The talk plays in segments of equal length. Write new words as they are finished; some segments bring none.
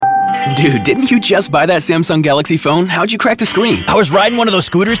Dude, didn't you just buy that Samsung Galaxy phone? How'd you crack the screen? I was riding one of those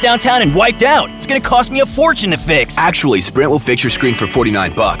scooters downtown and wiped out. It's gonna cost me a fortune to fix. Actually, Sprint will fix your screen for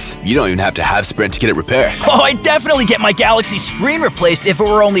 $49. You don't even have to have Sprint to get it repaired. Oh, I'd definitely get my Galaxy screen replaced if it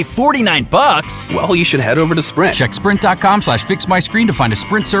were only $49. Well, you should head over to Sprint. Check sprint.com/fixmyscreen to find a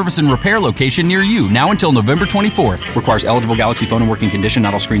Sprint service and repair location near you. Now until November 24th. Requires eligible Galaxy phone in working condition.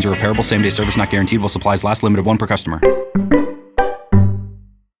 Not all screens are repairable. Same-day service not guaranteed. While supplies last. Limited one per customer.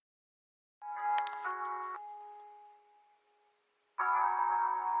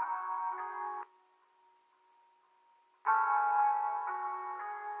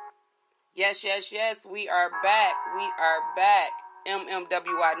 Yes, we are back.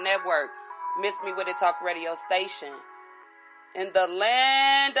 MMWI Network, Miss Me With It Talk radio station. In the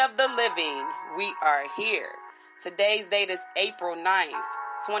land of the living, we are here. Today's date is April 9th,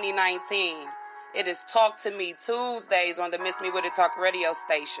 2019. It is Talk to Me Tuesdays on the Miss Me With It Talk radio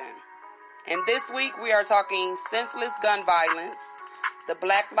station. And this week we are talking senseless gun violence, the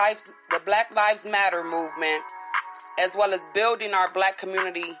Black Lives Matter movement, as well as building our black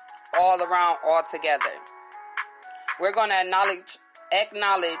community all around, all together. We're going to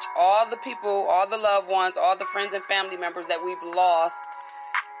acknowledge all the people, all the loved ones, all the friends and family members that we've lost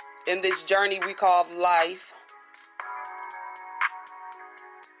in this journey we call life.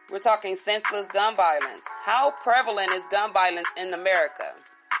 We're talking senseless gun violence. How prevalent is gun violence in America?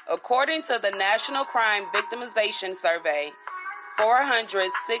 According to the National Crime Victimization Survey,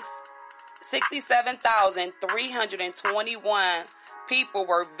 467,321 people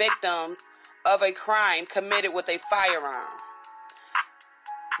were victims of a crime committed with a firearm.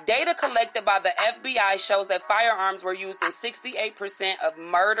 Data collected by the FBI shows that firearms were used in 68% of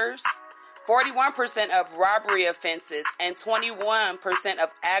murders, 41% of robbery offenses, and 21%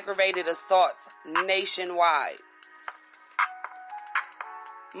 of aggravated assaults nationwide.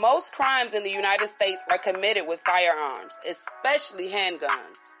 Most crimes in the United States are committed with firearms, especially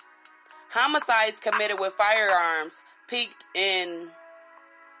handguns. Homicides committed with firearms peaked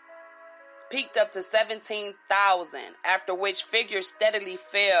up to 17,000, after which figures steadily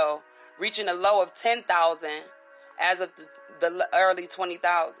fell, reaching a low of 10,000 as of the early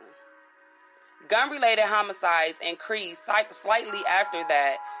 2000s. Gun-related homicides increased slightly after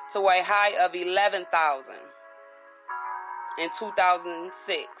that to a high of 11,000 in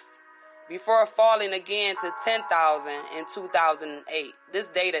 2006, before falling again to 10,000 in 2008. This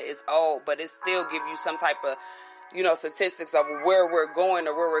data is old, but it still gives you some type of statistics of where we're going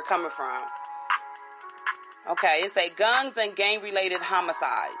or where we're coming from. Okay, it say guns and gang-related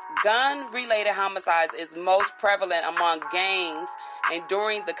homicides. Gun-related homicides is most prevalent among gangs and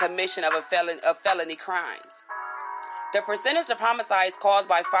during the commission of felony crimes. The percentage of homicides caused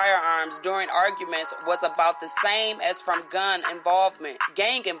by firearms during arguments was about the same as from gang involvement,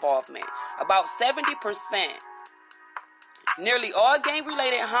 about 70%. Nearly all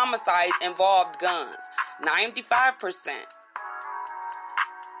gang-related homicides involved guns, 95%.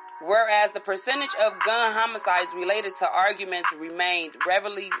 Whereas the percentage of gun homicides related to arguments remained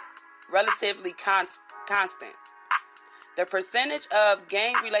relatively constant. The percentage of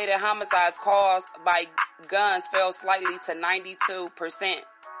gang-related homicides caused by guns fell slightly to 92%.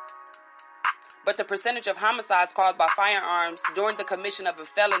 But the percentage of homicides caused by firearms during the commission of a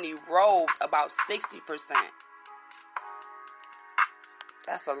felony rose about 60%.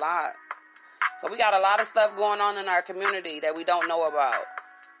 That's a lot. So we got a lot of stuff going on in our community that we don't know about,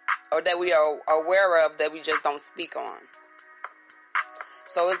 or that we are aware of that we just don't speak on.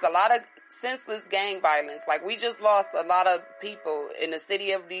 So it's a lot of senseless gang violence. Like, we just lost a lot of people in the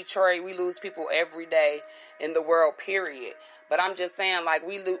city of Detroit. We lose people every day in the world, period. But I'm just saying, like,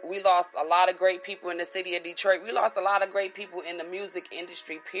 we lost a lot of great people in the city of Detroit. We lost a lot of great people in the music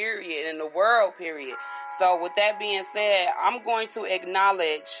industry, period, in the world, period. So with that being said, I'm going to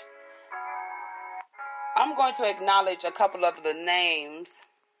acknowledge a couple of the names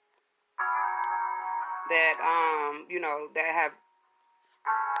that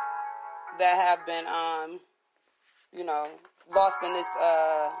that have been lost in this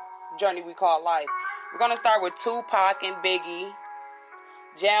journey we call life. We're gonna start with Tupac and Biggie,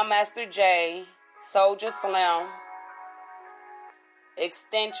 Jam Master Jay, Soulja Slim,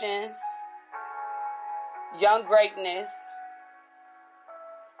 Extensions, Young Greatness,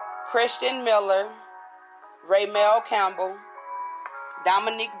 Christian Miller, Raymel Campbell,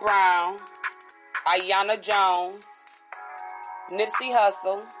 Dominique Brown, Aiyana Jones, Nipsey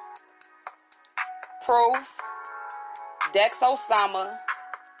Hussle, Proof, Dex Osama,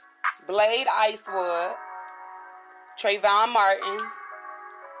 Blade Icewood, Trayvon Martin,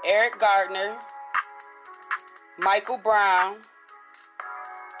 Eric Gardner, Michael Brown,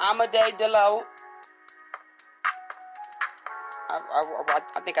 Amadei Delotte.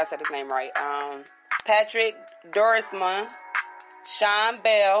 I think I said his name right. Patrick Dorisman, Sean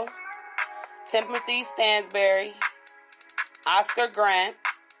Bell, Timothy Stansberry, Oscar Grant,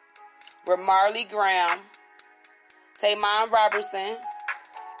 Ramarley Graham, Tamon Robertson,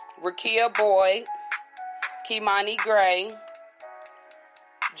 Rakia Boyd, Kimani Gray,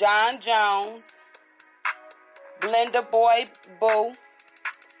 John Jones, Blenda Boy Boo,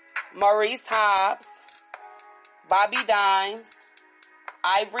 Maurice Hobbs, Bobby Dimes,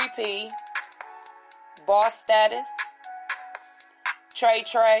 Ivory P, Boss Status,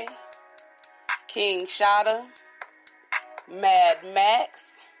 Trey, King Shada, Mad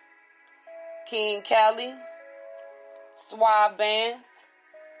Max, King Kelly, Swab Bands,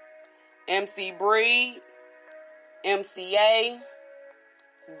 MC Breed, MCA,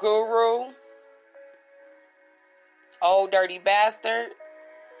 Guru, Old Dirty Bastard,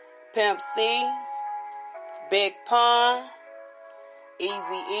 Pimp C, Big Pun,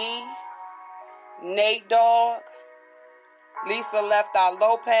 Eazy-E, Nate Dogg, Lisa Left Out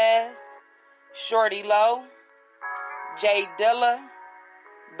Lopez, Shorty Low, Jay Dilla,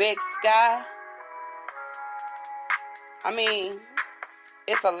 Big Sky. I mean,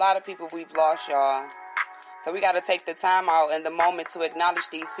 it's a lot of people we've lost, y'all. So we got to take the time out and the moment to acknowledge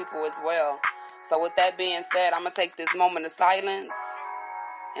these people as well. So with that being said, I'm going to take this moment of silence.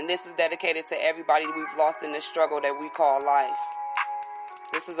 And this is dedicated to everybody we've lost in this struggle that we call life.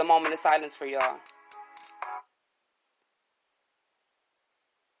 This is a moment of silence for y'all.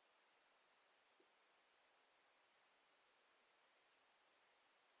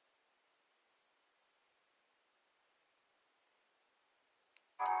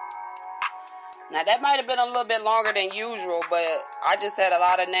 Now, that might have been a little bit longer than usual, but I just said a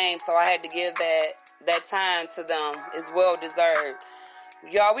lot of names, so I had to give that time to them. It's well deserved.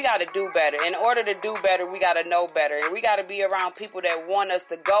 Y'all, we got to do better. In order to do better, we got to know better. And we got to be around people that want us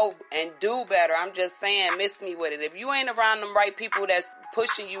to go and do better. I'm just saying, miss me with it. If you ain't around them right people that's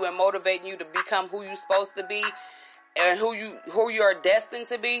pushing you and motivating you to become who you're supposed to be and who you are destined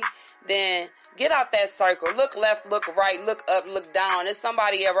to be, then get out that circle. Look left, look right, look up, look down. There's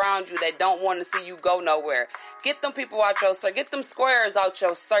somebody around you that don't want to see you go nowhere. Get them people out your circle. Get them squares out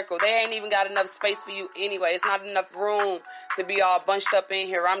your circle. They ain't even got enough space for you anyway. It's not enough room to be all bunched up in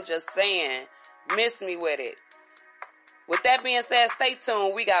here. I'm just saying. Miss me with it. With that being said, stay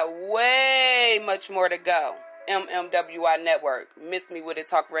tuned. We got way much more to go. MMWI Network. Miss Me With It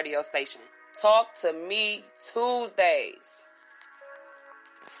Talk radio station. Talk to me Tuesdays.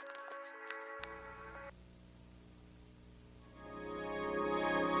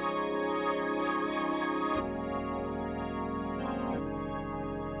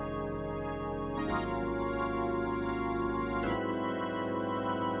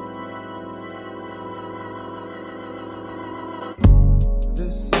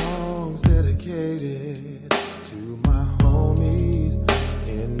 This song's dedicated to my homies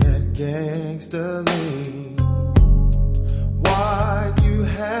in that gangster league. Why'd you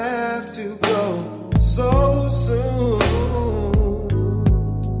have to go so soon?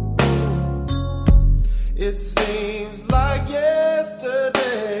 It seems like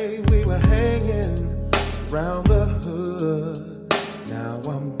yesterday we were hanging round the hood. Now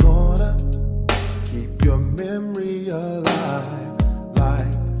I'm gonna keep your memory alive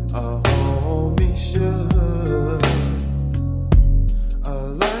like a homie should. A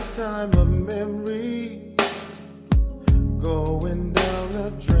lifetime of memories going down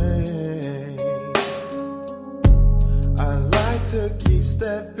the drain. I like to keep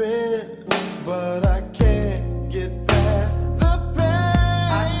stepping, but I can't get past the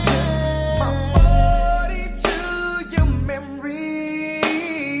pain. I take my 40 to your memory.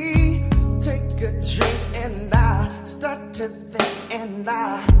 Take a drink and I start to think, and I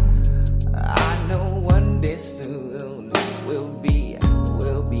know one day soon we'll be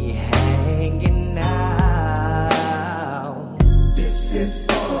hanging out. This is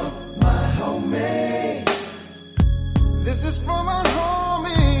for my homies. This is for my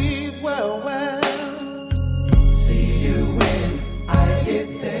homies. Well, see you when I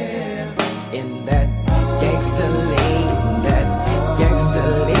get there. In that gangster lane,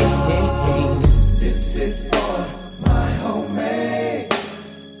 This is for my homies.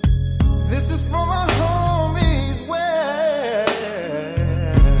 This is for my homies. Well,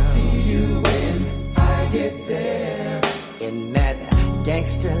 see you when I get there. In that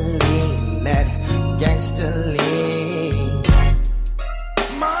gangster lane,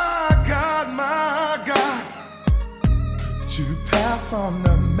 My God, could you pass on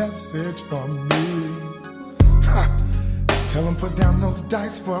the message from me? Tell him put down those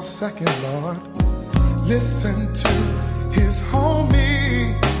dice for a second, Lord. Listen to his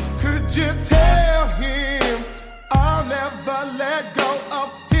homie. Could you tell him I'll never let go of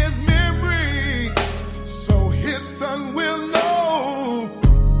his memory, so his son will know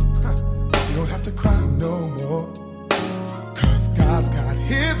you don't have to cry no more, 'cause God's got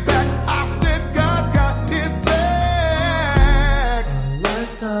his back. I said God's got his back. A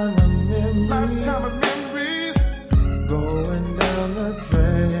lifetime of memories, lifetime of memories, going down the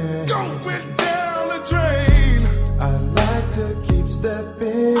drain, going down the drain. I like to keep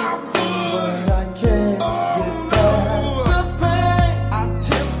stepping, but I can't get past the pain. I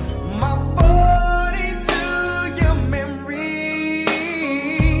tip my 40 to your memory.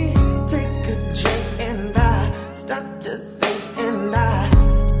 Take a drink and I start to think, and I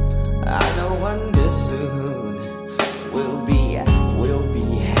know one day soon we'll be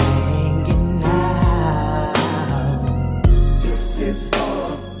hanging out. This is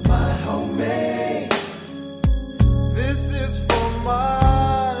for my homie. This is for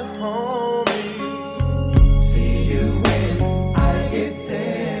my homie. See you when I get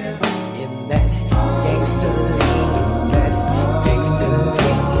there. In that gangster lean, that gangster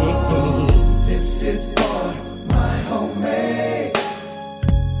lean. This is for my homie.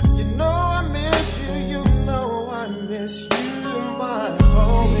 You know I miss you, you know I miss you, my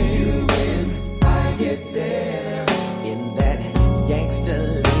homie. See you when I get there. In that gangster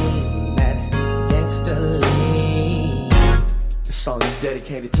lean, that gangster lean. This song is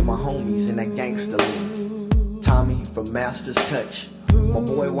dedicated to my homies in that gangster lean. Tommy from Master's Touch, my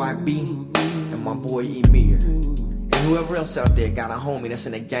boy YB, and my boy Emir. And whoever else out there got a homie that's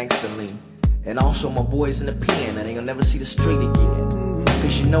in that gangster lean. And also my boys in the pen, and they gonna never see the street again.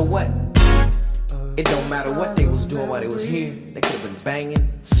 'Cause you know what? It don't matter what they was doing while they was here. They could have been banging,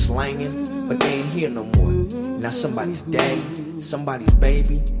 slanging, but they ain't here no more. Now somebody's daddy, somebody's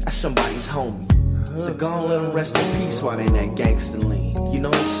baby, that's somebody's homie. So go on, let them rest in peace while they in that gangster lean. You know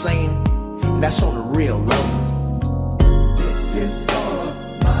what I'm saying? And that's on the real low. This is for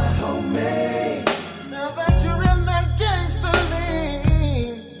my homie. Now that you're in that gangster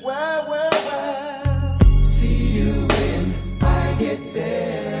lean, well. See you when I get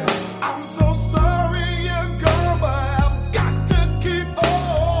there. I'm so sorry you're gone, but I've got to keep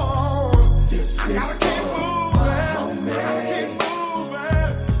on. This I gotta keep moving. I gotta keep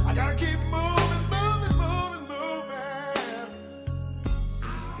moving. I gotta keep moving.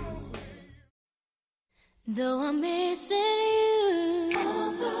 Though I'm missing you,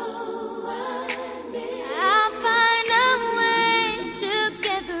 I'll find a way to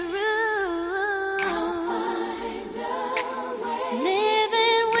get through.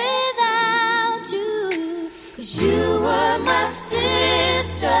 Living without you, 'cause you were my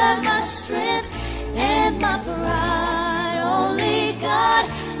sister, my strength, and my pride. Only God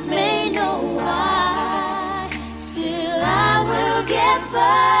may know why. Still I will get by.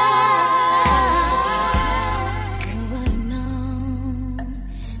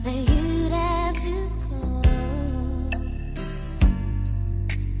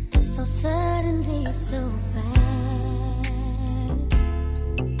 Suddenly so fast.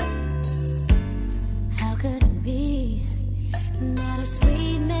 How could it be that our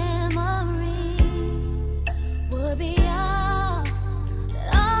sweet memories would be all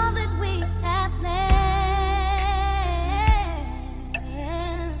that we have left?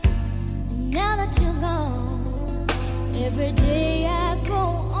 And now that you're gone, every day I go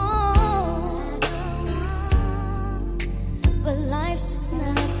on, but life's just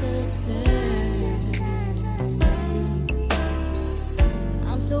not the same.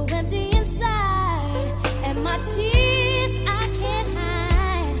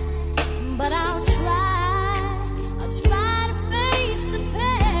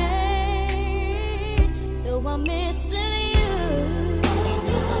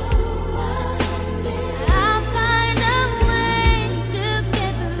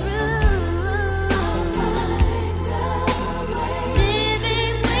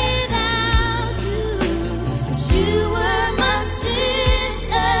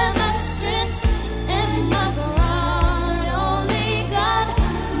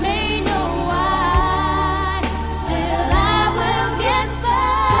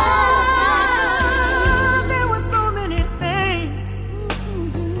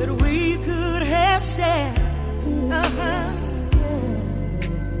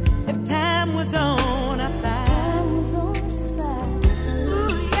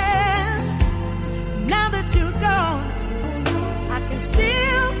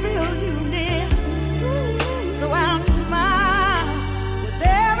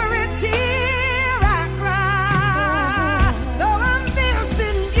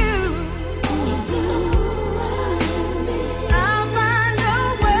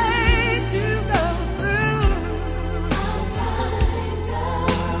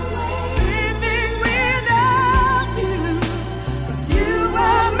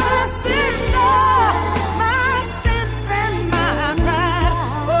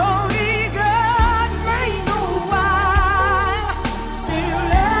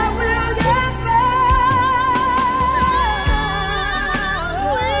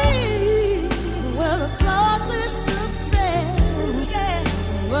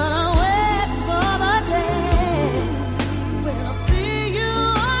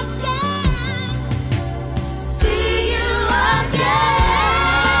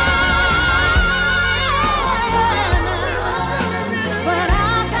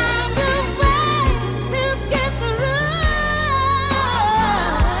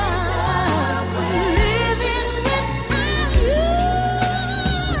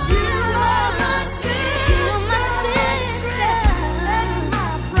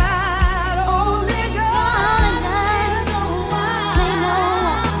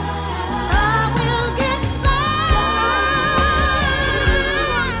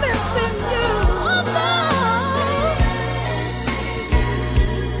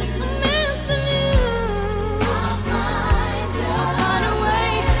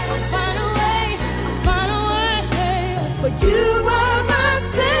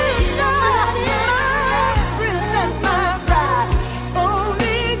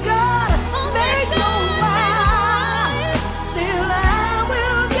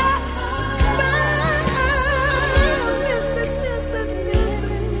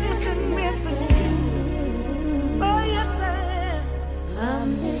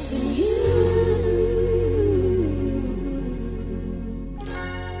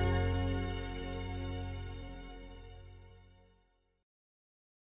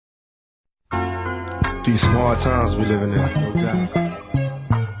 These some hard times we living in, no doubt.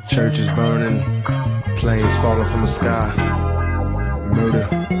 Churches burning, planes falling from the sky. Murder,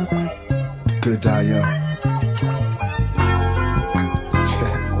 good die young.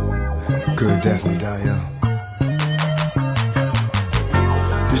 Good definitely die young.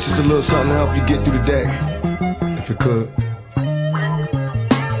 This is a little something to help you get through the day, if it could.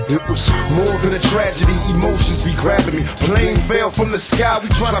 It was more than a tragedy, emotions be grabbing me. Plane fell from the sky, we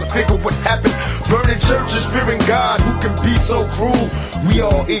trying to figure what happened. Burning churches, fearing God, who can be so cruel? We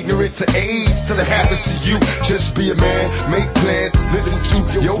all ignorant to AIDS till it happens to you. Just be a man, make plans, listen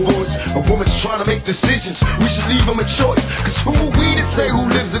to your voice. A woman's trying to make decisions, we should leave them a choice. Cause who are we to say who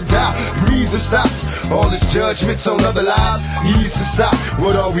lives or die, breathes or stops? All this judgments on other lives needs to stop.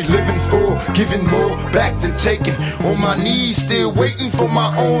 What are we living for? Giving more back than taking. On my knees, still waiting for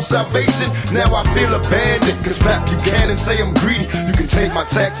my own salvation. Now I feel abandoned, cause rap Buchanan say I'm greedy. You can take my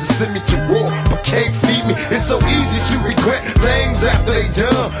taxes, send me to war, but can't feed me. It's so easy to regret things after they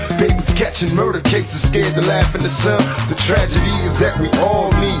done. Babies catching murder cases, scared to laugh in the sun. The tragedy is that we all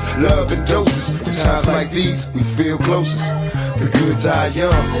need love and doses. In times like these, we feel closest. The good die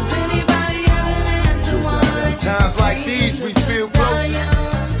young. Does anybody ever land to In times like these, we feel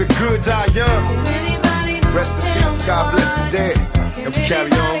closest. The good die young. Rest in peace, God bless the dead. And we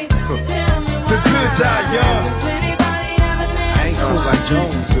carry on. The good die young. I ain't cool like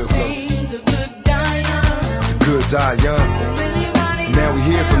Jones. Feel close. The good die young. Now we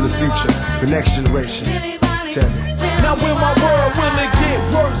hear from the future, the next generation. Tell me. Now when my world will it get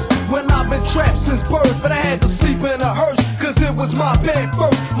worse? When I've been trapped since birth, but I had to sleep in a hearse, cause it was my bed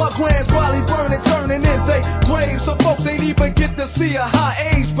first. My grands probably burning, turning in they graves. Some folks ain't even get to see a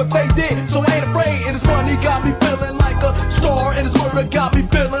high age, but they did, so ain't afraid. And this money got me feeling like a star, and this murder got me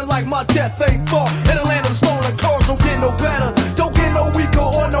feeling like my death ain't far. In the land of the stolen cars, don't get no better, don't get no weaker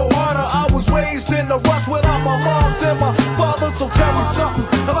or no harder. I was raised in the rush without my moms and my father, so tell me something.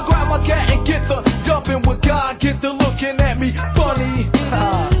 I'ma grab my cat and get the dumping with God, get the looking at me funny.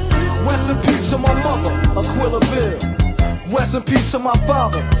 Rest in peace to my mother, Aquila Bill. Rest in peace to my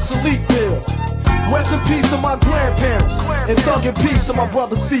father, Salik Bill. Rest in peace to my grandparents. And thug in peace to my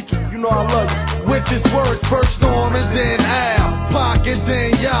brother Seeking. You know I love you. Witches words, first Storm and then Al. Pac and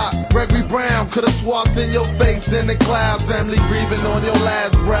then Yacht. Gregory Brown could've swapped in your face in the clouds. Family grieving on your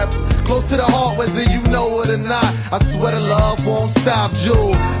last breath. Close to the heart whether you know it or not. I swear the love won't stop,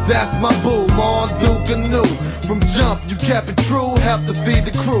 Jewel. That's my boo, Mon Duke and New. From jump, you kept it true, helped to feed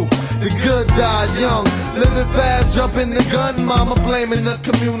the crew. The good died young, living fast, jumping the gun. Mama blaming the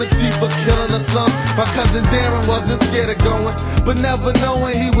community for killing her son. My cousin Darren wasn't scared of going, but never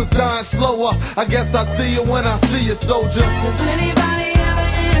knowing he was dying slower. I guess I see you when I see you, soldier. Does anybody ever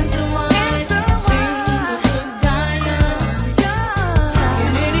answer my seems a good die young?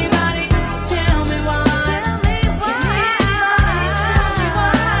 Can anybody tell me why?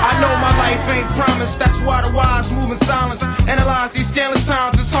 I know my life ain't promised, that's why the wise move in silence. Analyze these scandalous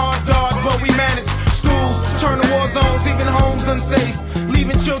times, it's hard, God, but we manage. Schools turn to war zones, even homes unsafe.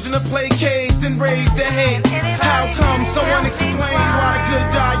 Leaving children to play caged and raise their hate. How come someone explain why the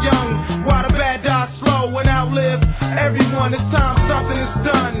good die young? Why the bad die slow and outlive everyone? It's time something is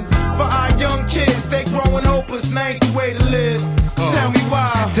done for our young kids. They growing hopeless and ain't the way to live. Tell me why.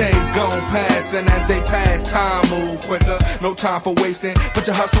 Days gone past, and as they pass, time move quicker. No time for wasting. Put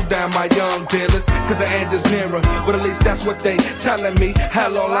your hustle down, my young dealers, cause the end is nearer. But at least that's what they telling me.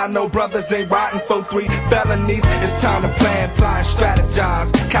 Hell, all I know, brothers ain't riding for 3 felonies. It's time to plan,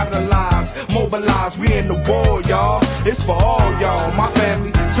 strategize, capitalize, mobilize. We in the war, y'all. It's for all y'all. My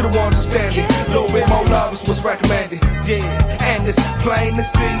family, to the ones who standing. Little bit more love is what's recommended. Yeah, and it's plain to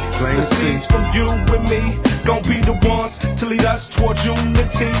see. The seeds from you and me gon' be the ones to lead us towards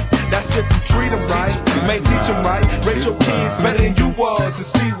unity. That's if you treat them right, you may teach them right. Raise your kids better than you was and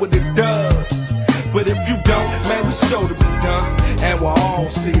see what it does. But if you don't, man, we sure to be done. And we'll all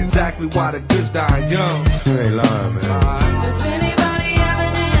see exactly why the goods die young. You ain't lying, man. Does anybody ever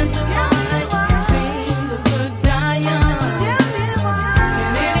answer my seems a good die young?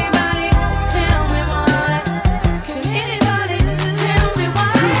 Can anybody tell me why? Can anybody tell me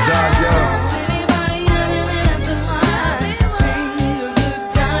why? Good die young. Anybody ever answer my seems a good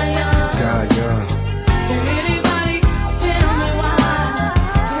die young? Die young. Can anybody tell me why?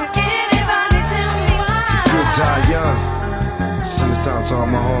 Can anybody tell me why? Good die young. Send this out to all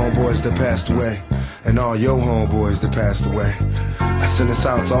my homeboys that passed away, and all your homeboys that passed away. I send this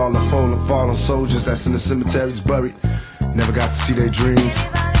out to all the fallen soldiers that's in the cemeteries buried, never got to see their dreams.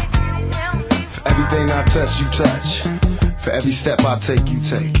 For everything I touch, you touch. For every step I take, you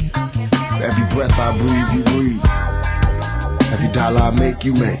take. For every breath I breathe, you breathe. Every dollar I make,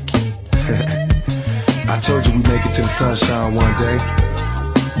 you make. I told you we make it to the sunshine one day.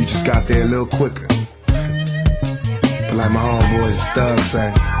 You just got there a little quicker. But like my homeboys Thug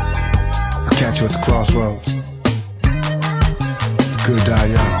say, I'll catch you at the crossroads. The good die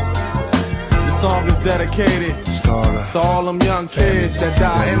young. The song is dedicated to all them young kids that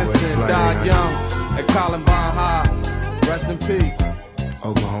die innocent, died young at Columbine High. Rest in peace.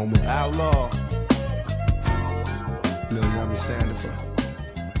 Oklahoma. Outlaw. Lil Yummy Sandifer.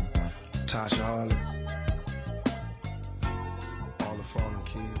 Tasha Harless. All the fallen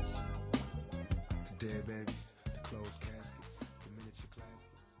kids. The dead babies. The closed caskets. The miniature claskets.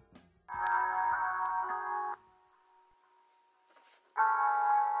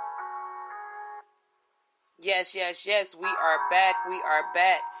 Yes, we are back.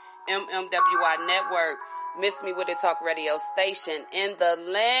 MMWI Network, Miss Me With It Talk radio station in the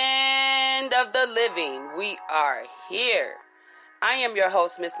land of the living. We are here. I am your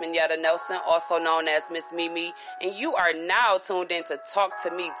host, Miss Mignetta Nelson, also known as Miss Mimi, and you are now tuned in to Talk to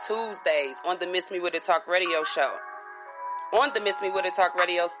Me Tuesdays on the Miss Me With It Talk radio show, on the Miss Me With It Talk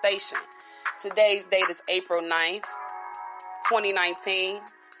radio station. Today's date is April 9th, 2019.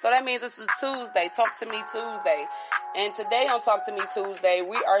 So that means this is Tuesday, Talk to Me Tuesday. And today on Talk to Me Tuesday,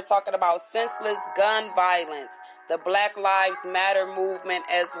 we are talking about senseless gun violence, the Black Lives Matter movement,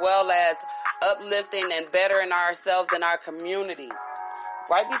 as well as uplifting and bettering ourselves in our community.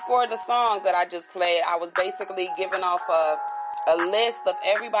 Right before the songs that I just played, I was basically giving off a list of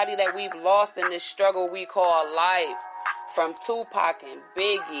everybody that we've lost in this struggle we call life. From Tupac and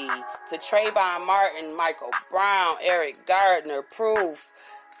Biggie to Trayvon Martin, Michael Brown, Eric Gardner, Proof,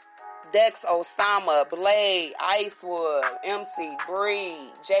 Dex Osama, Blade, Icewood, MC Bree,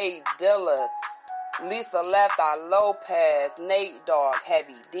 Jay Dilla, Lisa Left Eye Lopez, Nate Dogg,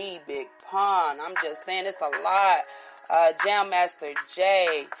 Heavy D, Big Pun. I'm just saying it's a lot. Jam Master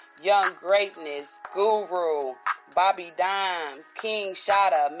J, Young Greatness, Guru, Bobby Dimes, King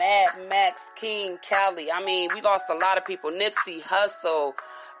Shada, Mad Max, King Cali. I mean, we lost a lot of people. Nipsey Hussle,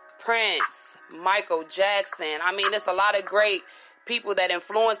 Prince, Michael Jackson. I mean, it's a lot of great people that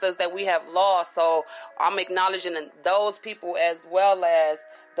influenced us that we have lost. So I'm acknowledging those people as well as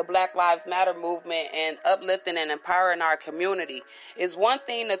the Black Lives Matter movement and uplifting and empowering our community. It's one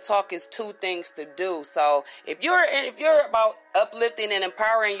thing to talk, is two things to do. So if you're about uplifting and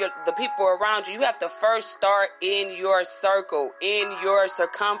empowering the people around you, you have to first start in your circle, in your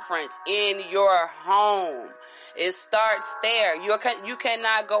circumference, in your home. It starts there. You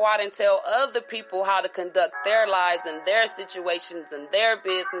cannot go out and tell other people how to conduct their lives and their situations and their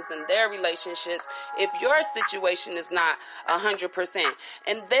business and their relationships if your situation is not 100%.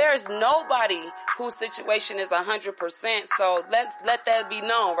 And there's nobody whose situation is 100%. So let that be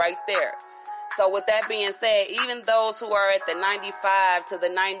known right there. So with that being said, even those who are at the 95 to the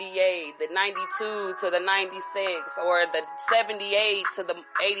 98, the 92 to the 96, or the 78 to the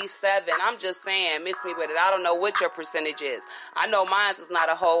 87, I'm just saying, miss me with it. I don't know what your percentage is. I know mine is not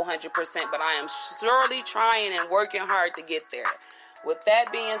a whole 100%, but I am surely trying and working hard to get there. With that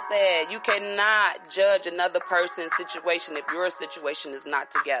being said, you cannot judge another person's situation if your situation is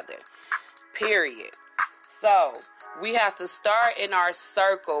not together. Period. So we have to start in our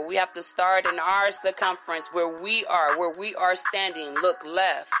circle. We have to start in our circumference where we are standing. Look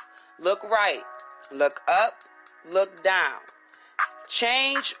left, look right, look up, look down.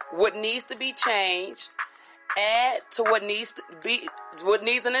 Change what needs to be changed. Add to what needs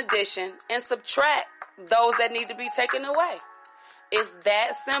an addition, and subtract those that need to be taken away. It's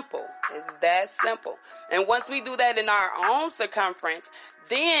that simple. It's that simple. And once we do that in our own circumference,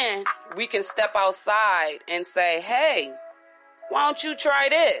 then we can step outside and say, hey, why don't you try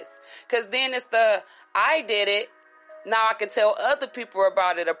this? Because then it's the I did it, now I can tell other people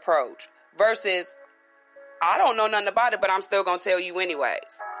about it approach. Versus, I don't know nothing about it, but I'm still going to tell you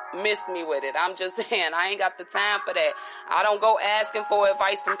anyways. Miss me with it. I'm just saying, I ain't got the time for that. I don't go asking for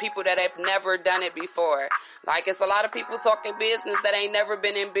advice from people that have never done it before. Like, it's a lot of people talking business that ain't never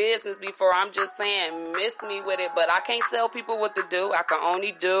been in business before. I'm just saying, miss me with it. But I can't tell people what to do. I can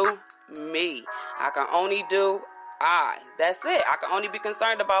only do me. I can only do I. That's it. I can only be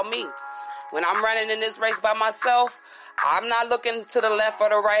concerned about me. When I'm running in this race by myself, I'm not looking to the left or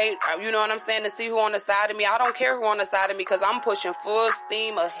the right, you know what I'm saying, to see who on the side of me. I don't care who on the side of me because I'm pushing full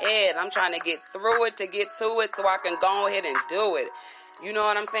steam ahead. I'm trying to get through it, to get to it, so I can go ahead and do it. You know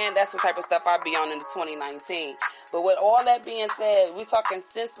what I'm saying? That's what type of stuff I be on in 2019. But with all that being said, we're talking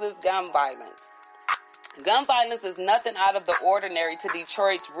senseless gun violence. Gun violence is nothing out of the ordinary to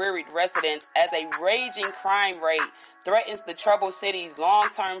Detroit's wearied residents as a raging crime rate threatens the troubled city's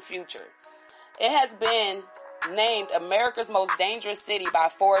long-term future. It has been named America's most dangerous city by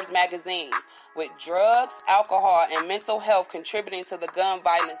Forbes magazine. with drugs, alcohol, and mental health contributing to the gun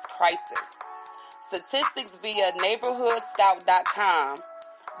violence crisis. Statistics via neighborhoodscout.com.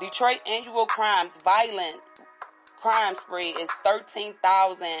 Detroit annual violent crime spree is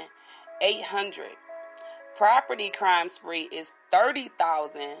 13,800. Property crime spree is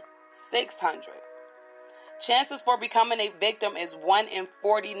 30,600. Chances for becoming a victim is 1 in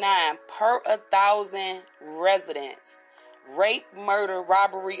 49 per 1,000 residents. Rape, murder,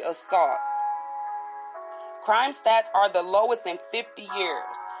 robbery, assault. Crime stats are the lowest in 50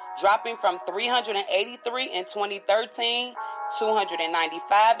 years, dropping from 383 in 2013,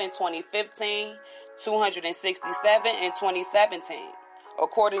 295 in 2015, 267 in 2017,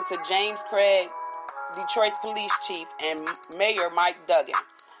 according to James Craig, Detroit's police chief, and Mayor Mike Duggan.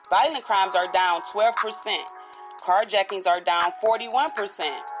 Violent crimes are down 12%. Carjackings are down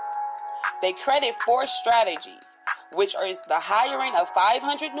 41%. They credit 4 strategies, which is the hiring of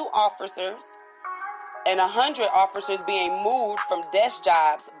 500 new officers and 100 officers being moved from desk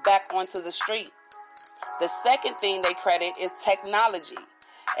jobs back onto the street. The second thing they credit is technology,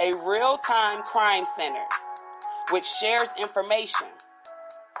 a real-time crime center, which shares information.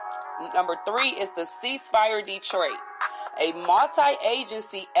 Number 3 is the Ceasefire Detroit, a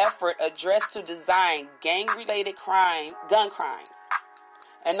multi-agency effort addressed to design gang-related gun crimes.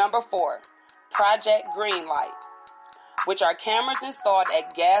 And number 4, Project Greenlight, which are cameras installed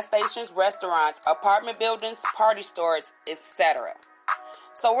at gas stations, restaurants, apartment buildings, party stores, etc.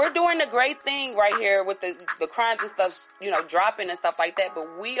 So we're doing a great thing right here with the crimes and stuff, dropping and stuff like that. But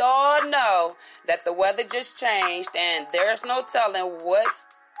we all know that the weather just changed and there's no telling what's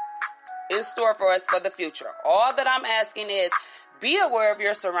in store for us for the future. All that I'm asking is be aware of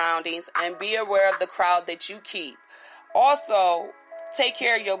your surroundings and be aware of the crowd that you keep. Also, take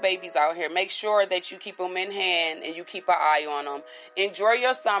care of your babies out here. Make sure that you keep them in hand and you keep an eye on them. Enjoy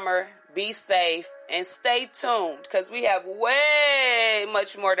your summer. Be safe and stay tuned because we have way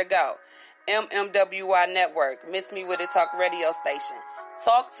much more to go. MMWI Network, Miss Me With It Talk radio station.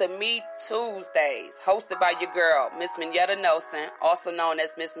 Talk to Me Tuesdays, hosted by your girl, Miss Mignetta Nelson, also known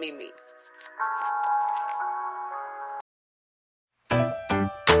as Miss Mimi.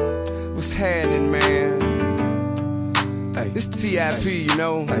 What's happening, man? Hey, this TIP,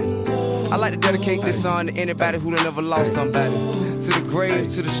 I like to dedicate this song to anybody who done ever lost somebody. To the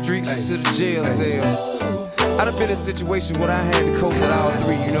grave, to the streets, to the jail cell. I done been in a situation where I had to cope with all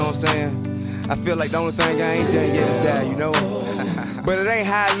 3, you know what I'm saying? I feel like the only thing I ain't done yet is die, But it ain't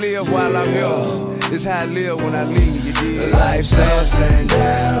how I live while I'm here. It's how I live when I leave, you dig? Life's ups and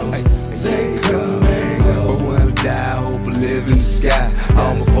downs, they come and go. But when I die, I hope I live in the sky.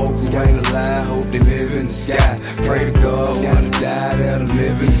 All my folks who ain't alive, hope they live in the sky. Pray to God when I die, that'll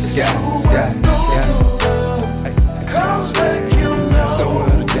live in the sky. Comes back, so when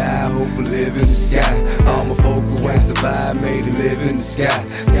I die, I hope I live in the sky. All my folks who ain't survived, made it live in the sky.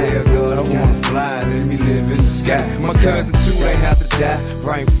 Tell God I wanna fly, let me live in the sky. My cousin too ain't have to die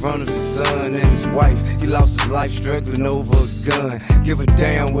right in front of his son and his wife. He lost his life struggling over a gun. Give a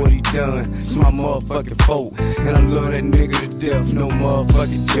damn what he done. It's my motherfucking fault, and I love that nigga to death. No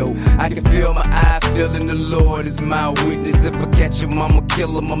motherfucking joke. I can feel my eyes feeling the Lord is my witness. If I catch him, I'ma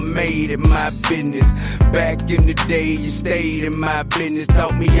kill him. I made it my business. Back in the day, you stayed in my business.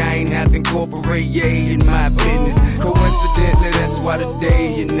 Taught me I ain't have to incorporate in my business. Coincidentally, that's why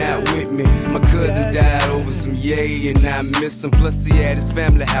today you're not with me. My cousin died over some and I miss him. Plus he had his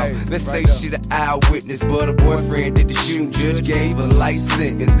family out. Let's say she the eyewitness, but her boyfriend did the shooting. Judge gave a life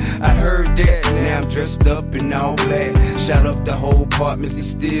sentence. I heard that, now I'm dressed up in all black. Shot up the whole apartment, he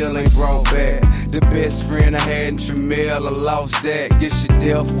still ain't brought back. The best friend I had in Tramiel, I lost that. Guess your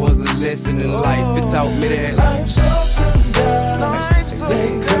death was a lesson in life. It taught me that life's ups and downs,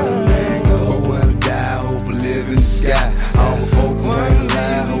 they come and go. But when I die, I hope I live in the sky. All my folks ain't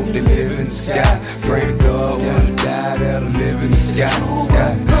alive, hope they live in the sky. Pray to God when I die, that'll live in the sky.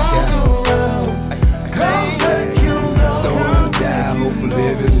 So when I die, I hope I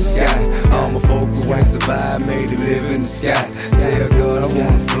live in the sky. All my folks who ain't survived, made it live in the sky. Tell God I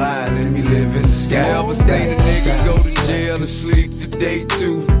wanna fly, let me live in the sky. Never say the nigga go to jail and sleep today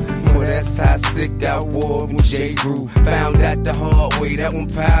too. Well, that's how sick I was when J. grew. Found out the hard way, that one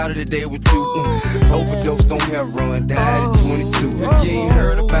powder that they were too. Overdosed on heroin, died at 22. If you ain't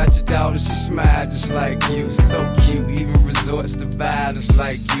heard about your daughter, she smiled just like you. So cute, even resorts to violence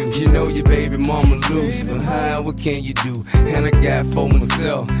like you. You know your baby mama loose, but what can you do? And I got for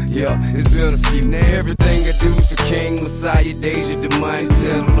myself, it's been a few. Now everything I do is for King Messiah, Deja, the money.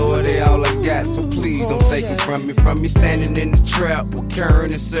 Tell the Lord they all I got, so please don't take them from me. From me standing in the trap with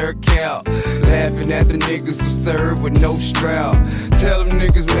Kern and Sir K. scalp. Laughing at the niggas who serve with no strap. Tell them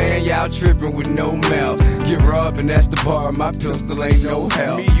niggas, man, y'all tripping with no mouth. Get robbed and that's the bar, my pistol ain't no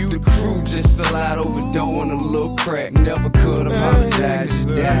help. Me, you, the crew just fell out over dough on a little crack. Never could apologize, you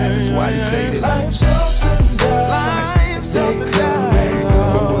died. That's why they say that life's ups and downs. They come and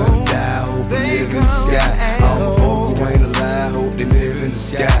go, but die, hope they live in the sky. All my folks who ain't alive, hope they live in the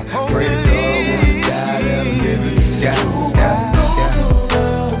sky. Pray to God when they die, let them live in the sky.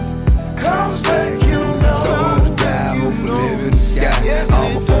 Comes back, you know. So when we die, hope we live in the sky. All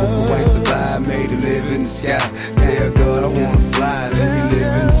my folks who ain't survived, made to live in the sky. Tell God I wanna fly, let me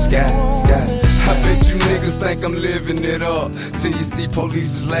live in the sky. I bet you niggas think I'm living it up till you see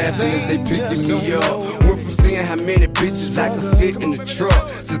police is laughing as they picking me up. Went from seeing how many bitches I could fit in the truck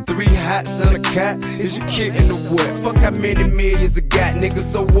to 3 hots and a cat. Is you kidding the what? Fuck how many millions I got, nigga,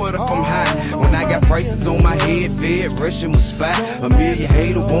 so what if I'm high? When I got prices on my head, fed, rushing my spot. A million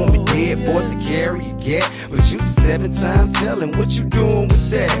haters want me dead, forced to carry a gat. But you 7-time felon, what you doing with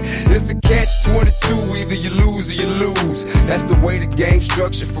that? It's a catch-22, either you lose or you lose. That's the way the game's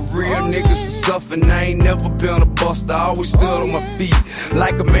structured for real niggas to suffer. And I ain't never been a buster, I always stood on my feet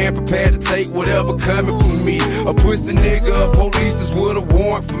like a man prepared to take whatever coming for me. A pussy nigga, police is with a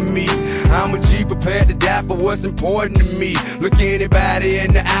warrant for me. I'm a G prepared to die for what's important to me. Look anybody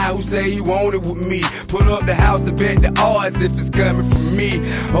in the eye who say you want it with me. Put up the house and bet the odds if it's coming from me.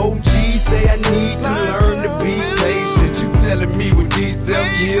 OG say I need to learn to be patient. You telling me with these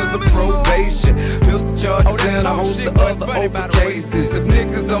 7 years of probation, pistol charges and a host of other open cases. If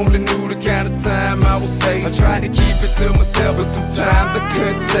niggas only knew the kind of time I was facing, I tried to keep it to myself, but sometimes I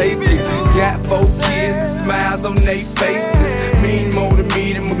couldn't take it. Got 4 kids, the smiles on their faces mean more to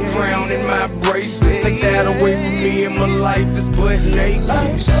me than my crown and my bracelet. Take that away from me and my life is but naked.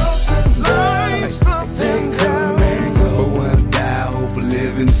 Life's ups and downs, they come and go. But when I die, I hope I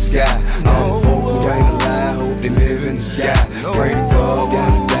live in the sky. All the folks who ain't alive, hope they live in the sky. Pray to God when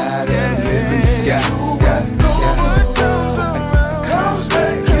I die, they live in the sky. Comes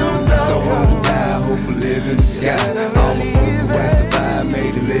back, so when I die, I hope I live in the sky. All my folks who ain't survived,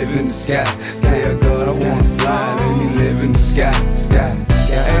 made to live in the sky. Tell God I wanna fly, let me live in the sky.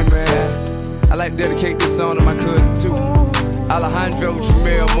 Hey man, I like to dedicate this song to my cousin too, Alejandro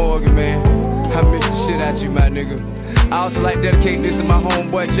Tramel Morgan, man. I miss the shit out you, my nigga. I also like to dedicate this to my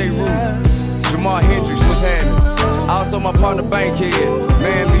homeboy J. Rue, Jamal Hendricks, what's happening? Also my partner Bankhead,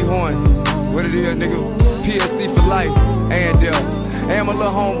 man Lee Horn, what it is, nigga? PSC for life, and my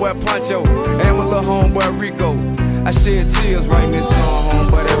little homeboy Poncho, and my little homeboy Rico. I shed tears writing this song,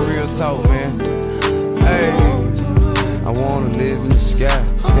 homeboy, that real talk, man. Hey, I wanna live in the sky.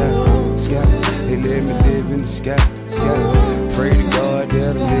 They let me live in the sky. Pray to God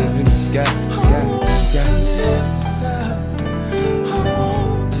that I live in the sky. I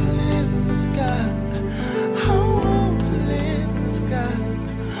want to live in the sky. I want to live in the sky.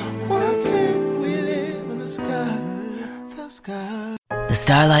 Why can't we live in the sky? The sky. The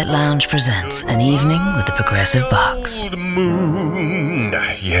Starlight Lounge presents An Evening with the Progressive Box. Old moon,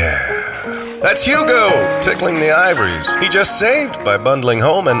 yeah. That's Hugo, tickling the ivories. He just saved by bundling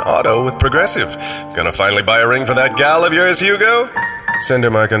home and auto with Progressive. Gonna finally buy a ring for that gal of yours, Hugo? Send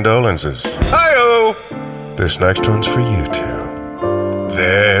her my condolences. Hi-oh! This next one's for you two.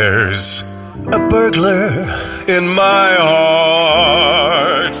 There's a burglar in my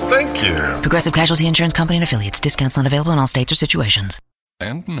heart. Thank you. Progressive Casualty Insurance Company and Affiliates. Discounts not available in all states or situations.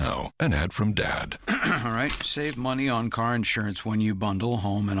 And now, an ad from Dad. All right, save money on car insurance when you bundle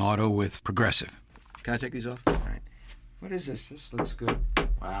home and auto with Progressive. Can I take these off? All right. What is this? This looks good.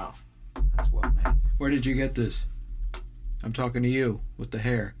 Wow. That's well made. Where did you get this? I'm talking to you with the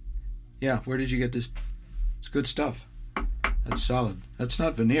hair. Yeah, where did you get this? It's good stuff. That's solid. That's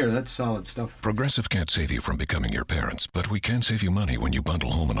not veneer. That's solid stuff. Progressive can't save you from becoming your parents, but we can save you money when you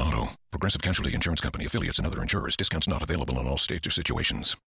bundle home and auto. Progressive Casualty Insurance Company, affiliates, and other insurers. Discounts not available in all states or situations.